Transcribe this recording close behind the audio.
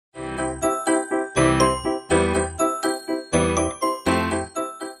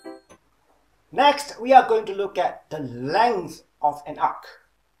Next, we are going to look at the length of an arc.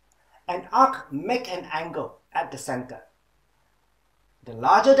 An arc makes an angle at the center. The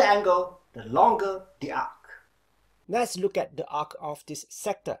larger the angle, the longer the arc. Let's look at the arc of this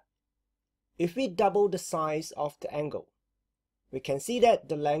sector. If we double the size of the angle, we can see that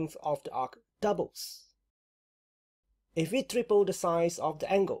the length of the arc doubles. If we triple the size of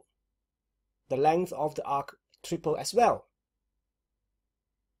the angle, the length of the arc triple as well.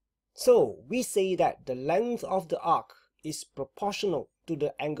 So we say that the length of the arc is proportional to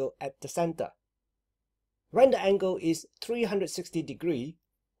the angle at the center. When the angle is 360 degrees,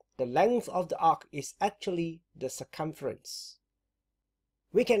 the length of the arc is actually the circumference.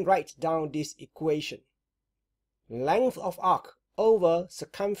 We can write down this equation. Length of arc over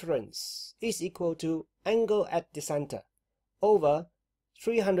circumference is equal to angle at the center over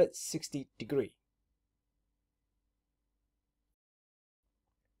 360 degrees.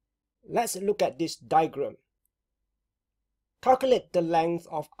 Let's look at this diagram. Calculate the length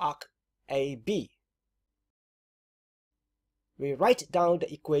of arc AB. We write down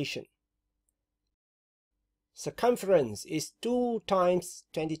the equation. Circumference is 2 times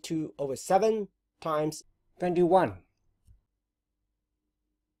 22 over 7 times 21.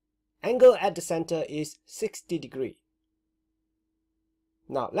 Angle at the center is 60 degrees.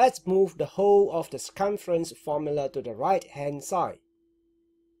 Now let's move the whole of the circumference formula to the right hand side.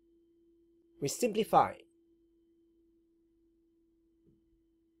 We simplify.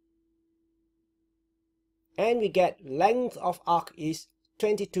 And we get length of arc is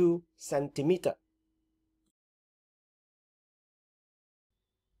 22 centimeters.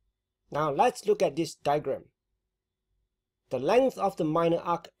 Now let's look at this diagram. The length of the minor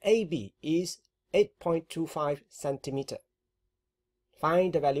arc AB is 8.25 centimeters.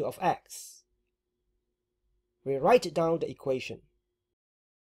 Find the value of x. We write down the equation.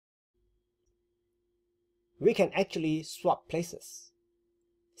 We can actually swap places,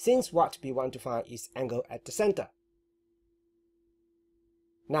 since what we want to find is angle at the center.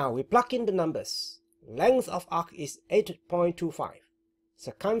 Now we plug in the numbers. Length of arc is 8.25.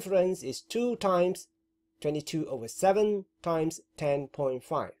 Circumference is 2 times 22 over 7 times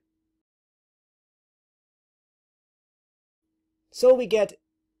 10.5. So we get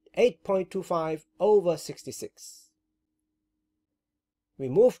 8.25 over 66. We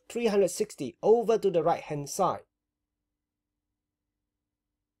move 360 over to the right hand side.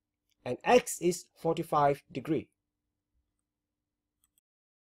 And x is 45 degrees.